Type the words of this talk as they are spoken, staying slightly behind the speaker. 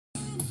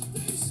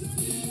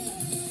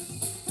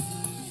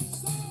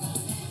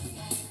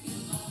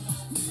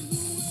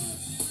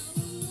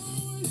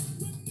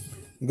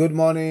Good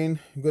morning,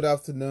 good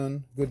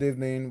afternoon, good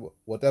evening,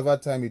 whatever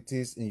time it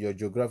is in your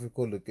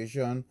geographical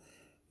location.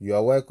 You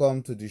are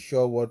welcome to the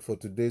sure word for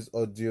today's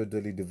audio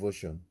daily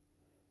devotion.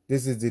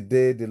 This is the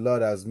day the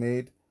Lord has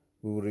made.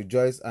 We will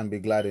rejoice and be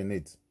glad in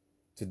it.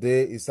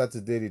 Today is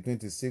Saturday, the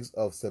 26th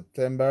of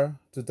September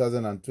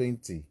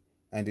 2020,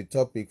 and the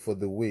topic for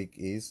the week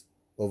is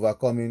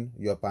Overcoming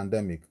Your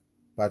Pandemic,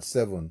 Part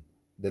 7,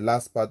 the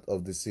last part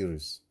of the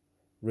series,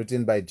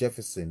 written by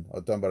Jefferson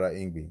or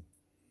Imgbi.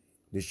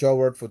 The short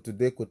word for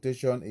today's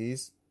quotation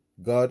is,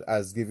 God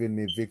has given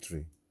me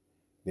victory.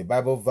 The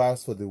Bible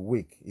verse for the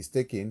week is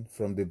taken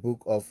from the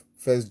book of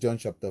 1 John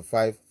chapter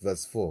 5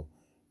 verse 4,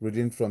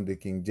 reading from the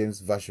King James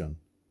Version.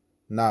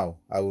 Now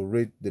I will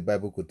read the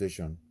Bible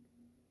quotation.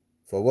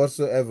 For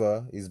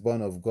whatsoever is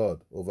born of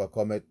God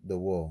overcometh the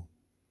world.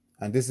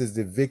 And this is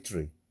the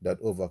victory that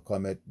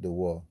overcometh the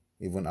world,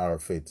 even our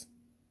faith.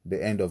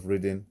 The end of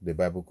reading the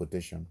Bible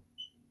quotation.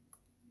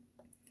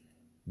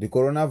 The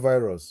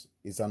coronavirus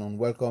is an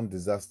unwelcome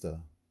disaster.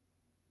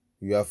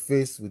 You are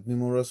faced with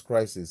numerous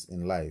crises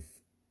in life.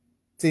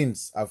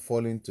 Things are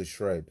falling to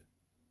shred.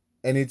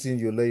 Anything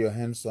you lay your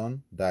hands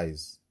on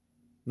dies.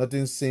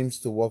 Nothing seems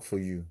to work for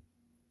you.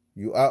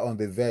 You are on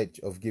the verge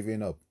of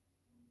giving up.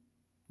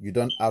 You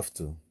don't have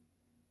to.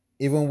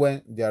 Even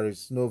when there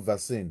is no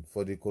vaccine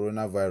for the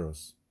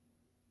coronavirus,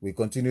 we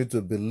continue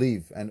to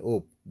believe and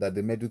hope that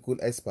the medical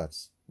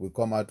experts will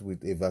come out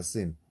with a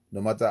vaccine,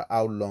 no matter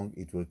how long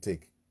it will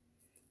take.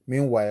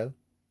 Meanwhile,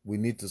 we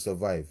need to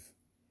survive.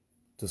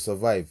 To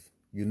survive,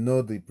 you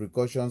know the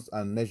precautions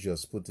and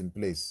measures put in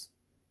place.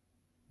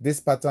 This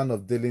pattern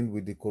of dealing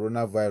with the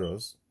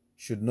coronavirus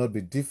should not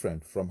be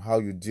different from how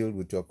you deal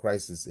with your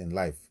crisis in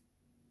life.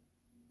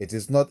 It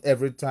is not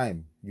every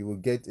time you will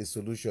get a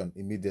solution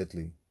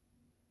immediately.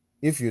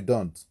 If you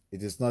don't,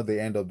 it is not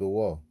the end of the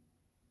world.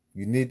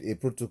 You need a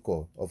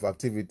protocol of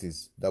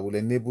activities that will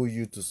enable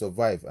you to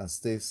survive and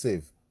stay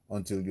safe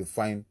until you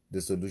find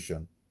the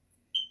solution.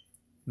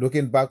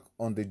 Looking back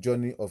on the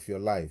journey of your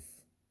life,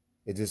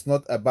 it is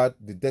not about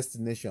the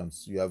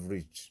destinations you have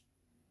reached.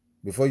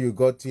 Before you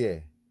got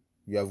here,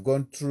 you have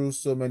gone through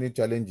so many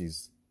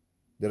challenges.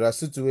 There are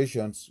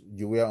situations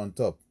you were on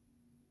top.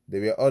 There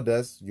were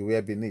others you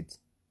were beneath.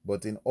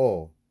 But in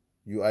all,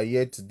 you are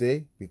here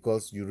today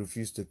because you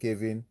refuse to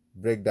cave in,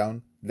 break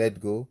down,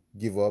 let go,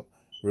 give up,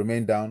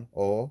 remain down,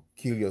 or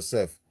kill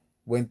yourself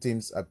when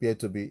things appear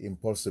to be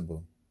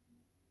impossible.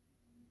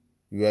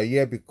 You are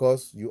here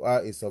because you are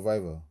a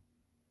survivor.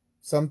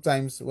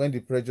 Sometimes when the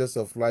pressures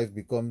of life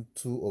become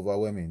too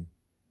overwhelming,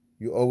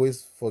 you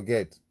always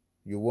forget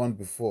you won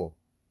before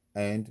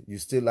and you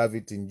still have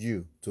it in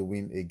you to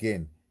win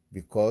again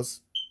because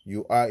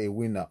you are a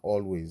winner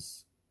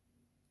always.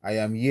 I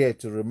am here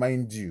to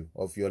remind you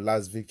of your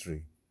last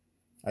victory.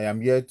 I am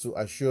here to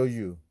assure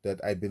you that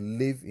I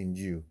believe in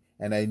you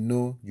and I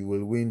know you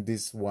will win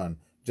this one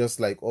just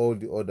like all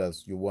the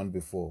others you won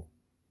before.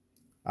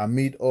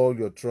 Amid all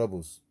your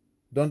troubles,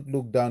 don't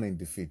look down in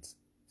defeat.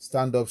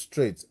 Stand up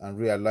straight and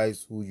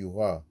realize who you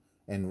are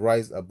and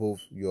rise above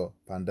your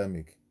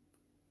pandemic.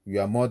 You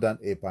are more than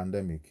a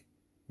pandemic.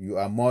 You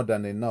are more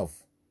than enough.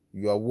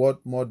 You are worth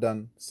more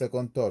than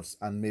second thoughts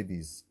and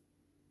maybes.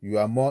 You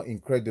are more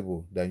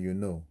incredible than you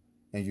know,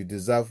 and you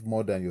deserve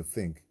more than you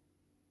think.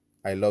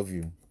 I love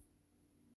you.